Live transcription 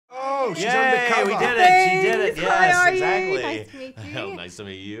Oh, she's undercover. We did it. She did it. How Yes, are you? exactly. Nice to meet you. Oh, nice to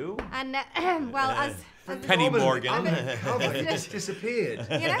meet you. And well, as Penny Morgan. It just disappeared.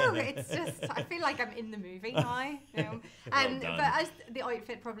 you know, it's just, I feel like I'm in the movie now. You know? But as the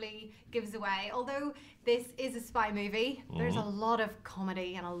outfit probably gives away, although this is a spy movie, there's a lot of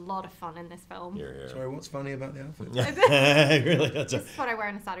comedy and a lot of fun in this film. Sorry, what's funny about the outfit? Really, that's what I wear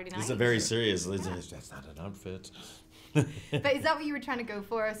on a Saturday night. It's a very serious. That's not an outfit. But is that what you were trying to go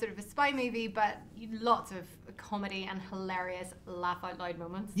for? Sort of a spy movie, but lots of comedy and hilarious laugh out loud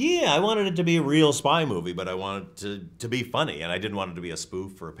moments? Yeah, I wanted it to be a real spy movie, but I wanted it to be funny, and I didn't want it to be a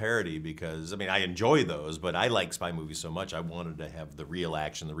spoof or a parody because, I mean, I enjoy those, but I like spy movies so much, I wanted to have the real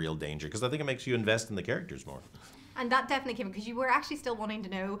action, the real danger, because I think it makes you invest in the characters more. And that definitely came because you were actually still wanting to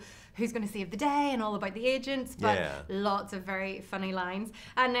know who's going to save the day and all about the agents, but lots of very funny lines.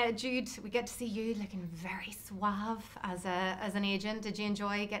 And Jude, we get to see you looking very suave as an agent. Did you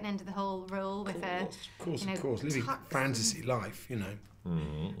enjoy getting into the whole role with Of course, living fantasy life, you know.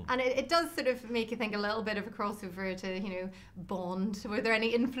 And it does sort of make you think a little bit of a crossover to, you know, Bond. Were there any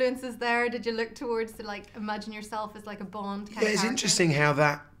influences there? Did you look towards to like imagine yourself as like a Bond kind of it's character? interesting how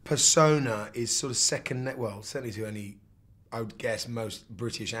that persona is sort of second, well, certainly to any, I would guess, most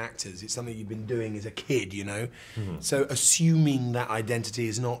British actors. It's something you've been doing as a kid, you know. So assuming that identity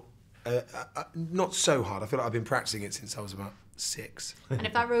is not so hard. I feel like I've been practicing it since I was about 6. And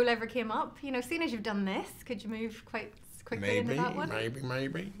if that role ever came up, you know, seeing as you've done this, could you move quite quickly into that one?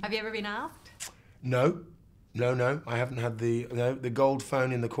 Maybe. Have you ever been asked? No. I haven't had the gold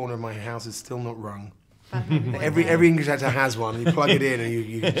phone in the corner of my house is still not rung. Every English actor has one. And you plug it in and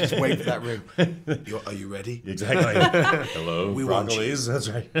you just wait for that ring. Are you ready? Exactly. Hello, we want you. That's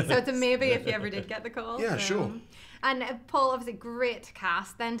right. So it's a maybe if you ever did get the call. Yeah, sure. And Paul, obviously great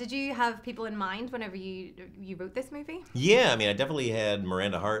cast. Then did you have people in mind whenever you wrote this movie? Yeah, I mean, I definitely had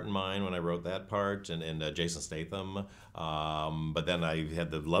Miranda Hart in mind when I wrote that part, and Jason Statham. But then I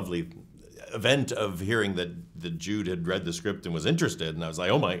had the lovely event of hearing that Jude had read the script and was interested, and I was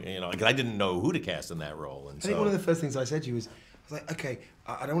like, oh my, you know, because I didn't know who to cast in that role. And I think one of the first things I said to you was, I was like, okay,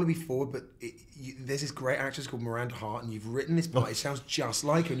 I don't want to be forward, but there's this great actress called Miranda Hart, and you've written this part. It sounds just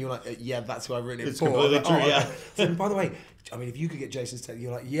like her, and you're like, yeah, that's who I've written it for. It's completely true, yeah. So, by the way, I mean, if you could get Jason Statham,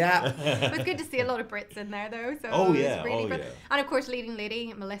 you're like, yeah. It was good to see a lot of Brits in there, though. So it was really good. Yeah. And of course, leading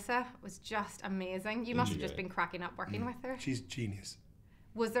lady Melissa was just amazing. You must have just been cracking up working with her. She's genius.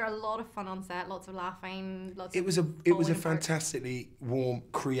 Was there a lot of fun on set? Lots of laughing. It was a fantastically warm,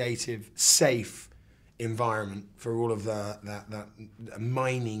 creative, safe environment for all of that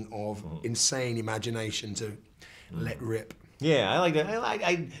mining of insane imagination to let rip. Yeah, I like that.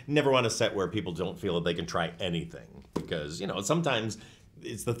 I never want a set where people don't feel that they can try anything, because, you know, sometimes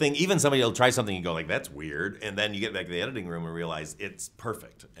it's the thing, even somebody will try something and go like, that's weird, and then you get back to the editing room and realize it's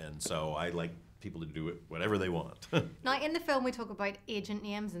perfect. And so I like people to do it whatever they want. Now, in the film, we talk about agent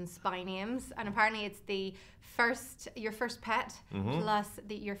names and spy names, and apparently it's your first pet plus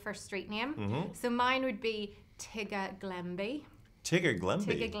your first street name. So mine would be Tigger Glenby. Tigger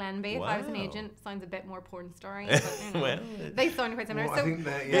Glenby? Tigger Glenby. Wow. If I was an agent, sounds a bit more porn star-y, but you know, they sound quite similar. Well,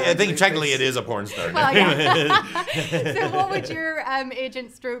 so, I think technically it is a porn star. Well, yeah. So what would your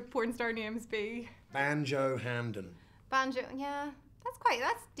agent stroke porn star names be? Banjo Hamden. Banjo, yeah.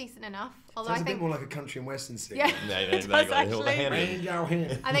 That's decent enough. Although Sounds I think a bit more like a country and western singer. Yeah, it does actually. Banjo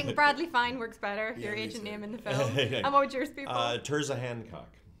Hamden. I think Bradley Fine works better. Your agent name in the film. And what would yours be? Terza Hancock.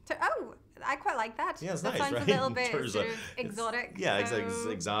 Oh, I quite like that. Yeah, it's that nice, sounds right? a little bit Terza. sort of exotic. It's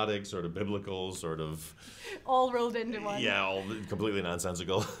exotic, sort of biblical, sort of all rolled into one. Yeah, all completely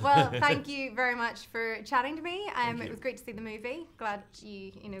nonsensical. Well, thank you very much for chatting to me. It was great to see the movie. Glad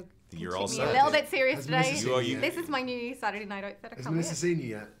you know. You're all me set. a little bit serious today. This is my new Saturday night outfit. Has Melissa seen you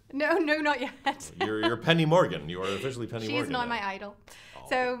yet? No, not yet. You're Penny Morgan. You are officially Penny Morgan. She's now my idol.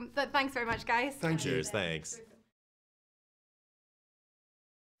 So, thanks very much, guys. Thank you. Cheers. Thanks.